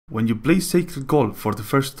When you play Sacred Gold for the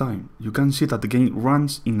first time, you can see that the game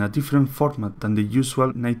runs in a different format than the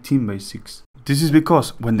usual 19:6. This is because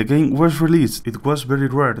when the game was released, it was very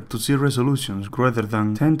rare to see resolutions greater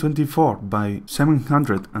than 1024 by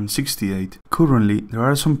 768. Currently, there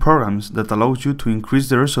are some programs that allow you to increase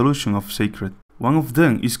the resolution of Sacred. One of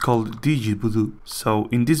them is called dgVoodoo. So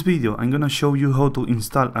in this video, I'm gonna show you how to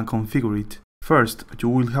install and configure it. First, you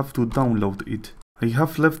will have to download it. I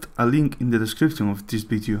have left a link in the description of this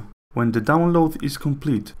video. When the download is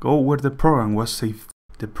complete, go where the program was saved.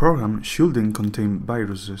 The program shouldn't contain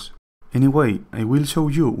viruses. Anyway, I will show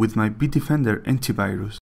you with my Bitdefender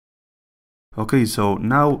antivirus. Okay, so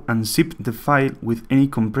now unzip the file with any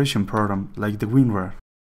compression program like the WinRAR.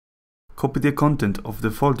 Copy the content of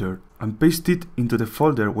the folder and paste it into the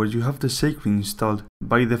folder where you have the Sacred installed.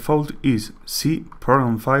 By default is C,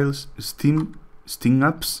 Program Files, Steam, Steam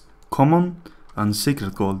Apps, Common, and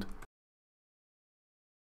Sacred Gold.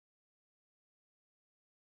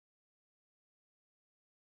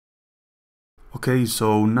 Okay,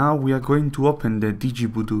 so now we are going to open the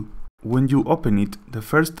dgVoodoo. When you open it, the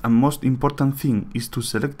first and most important thing is to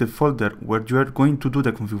select the folder where you are going to do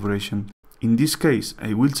the configuration. In this case,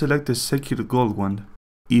 I will select the Sacred Gold one.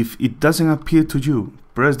 If it doesn't appear to you,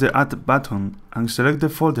 press the Add button and select the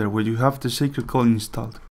folder where you have the Sacred Gold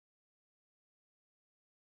installed.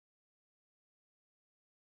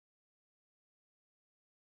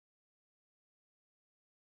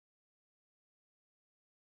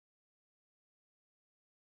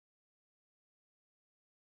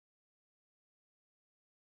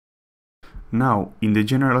 Now, in the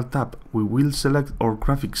General tab, we will select our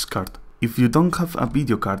graphics card. If you don't have a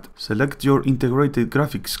video card, select your integrated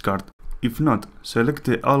graphics card. If not, select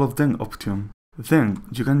the All of Them option. Then,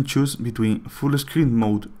 you can choose between full screen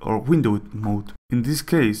mode or window mode. In this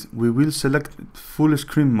case, we will select full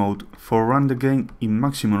screen mode for run the game in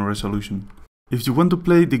maximum resolution. If you want to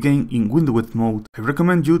play the game in window mode, I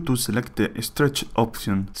recommend you to select the stretch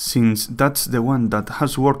option, since that's the one that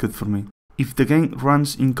has worked for me. If the game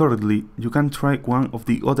runs incorrectly, you can try one of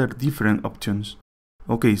the other different options.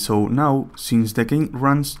 Okay, so now, since the game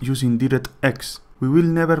runs using DirectX, we will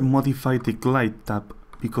never modify the glide tab,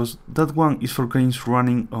 because that one is for games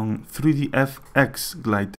running on 3dFX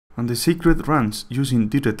glide, and the Sacred runs using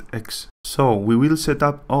DirectX. So we will set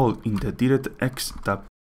up all in the DirectX tab.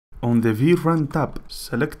 On the VRAM tab,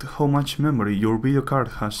 select how much memory your video card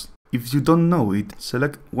has. If you don't know it,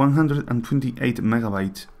 select 128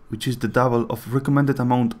 MB. Which is the double of recommended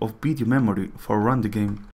amount of video memory for run the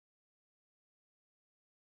game.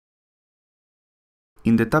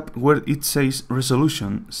 In the tab where it says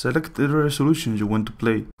resolution, select the resolution you want to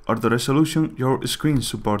play, or the resolution your screen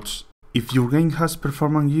supports. If your game has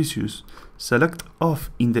performance issues, select off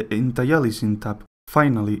in the anti-aliasing tab.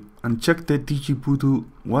 Finally, uncheck the dgVoodoo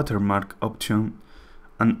watermark option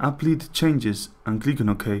and apply the changes and click on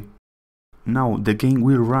OK. Now the game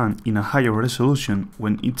will run in a higher resolution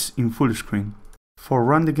when it's in full screen. For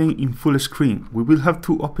run the game in full screen, we will have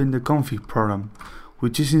to open the config program,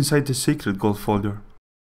 which is inside the Sacred Gold folder.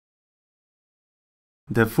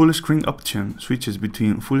 The full screen option switches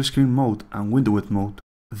between full screen mode and window mode.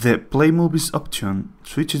 The play movies option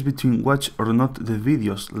switches between watch or not the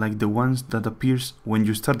videos like the ones that appears when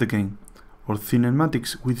you start the game, or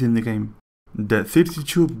cinematics within the game. The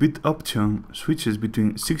 32-bit option switches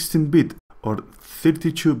between 16-bit or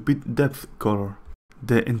 32-bit depth color.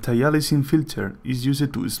 The anti-aliasing filter is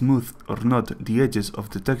used to smooth or not the edges of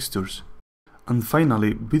the textures. And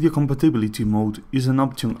finally, video compatibility mode is an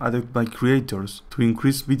option added by creators to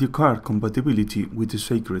increase video card compatibility with the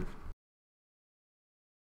Sacred.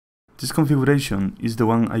 This configuration is the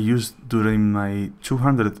one I used during my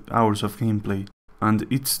 200 hours of gameplay, and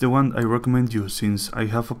it's the one I recommend you since I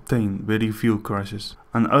have obtained very few crashes,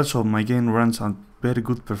 and also my game runs at very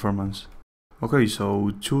good performance. Okay,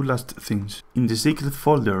 so two last things. In the Sacred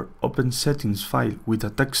folder, open Settings file with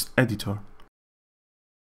a text editor.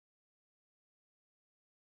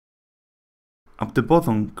 At the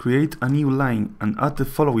bottom, create a new line and add the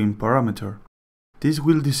following parameter. This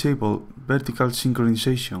will disable vertical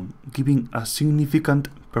synchronization, giving a significant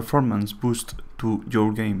performance boost to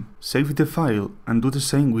your game. Save the file and do the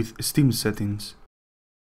same with Steam settings.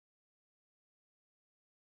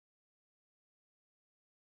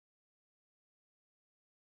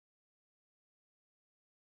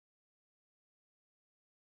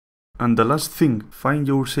 And the last thing, find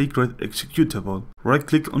your Sacred executable, right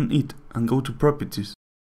click on it and go to Properties.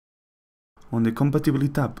 On the Compatibility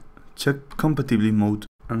tab, check Compatibility mode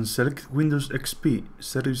and select Windows XP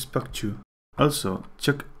Service Pack 2. Also,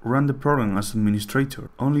 check Run the program as administrator,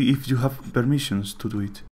 only if you have permissions to do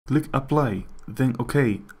it. Click apply, then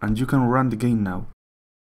OK, and you can run the game now.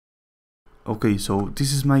 Okay, so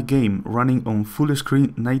this is my game running on full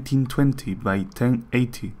screen 1920 by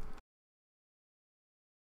 1080.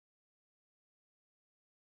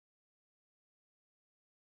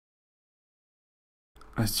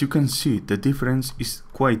 As you can see, the difference is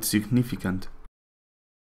quite significant.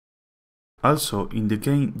 Also, in the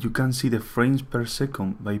game you can see the frames per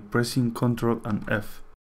second by pressing Ctrl and F.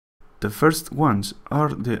 The first ones are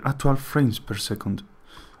the actual frames per second,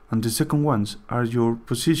 and the second ones are your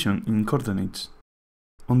position in coordinates.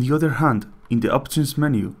 On the other hand, in the options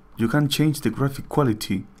menu, you can change the graphic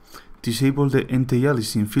quality, disable the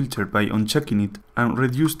anti-aliasing filter by unchecking it, and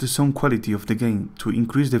reduce the sound quality of the game to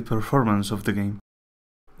increase the performance of the game.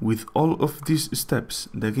 With all of these steps,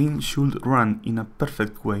 the game should run in a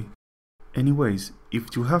perfect way. Anyways,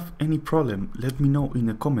 if you have any problem, let me know in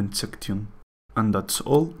the comment section. And that's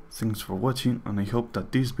all, thanks for watching, and I hope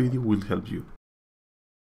that this video will help you.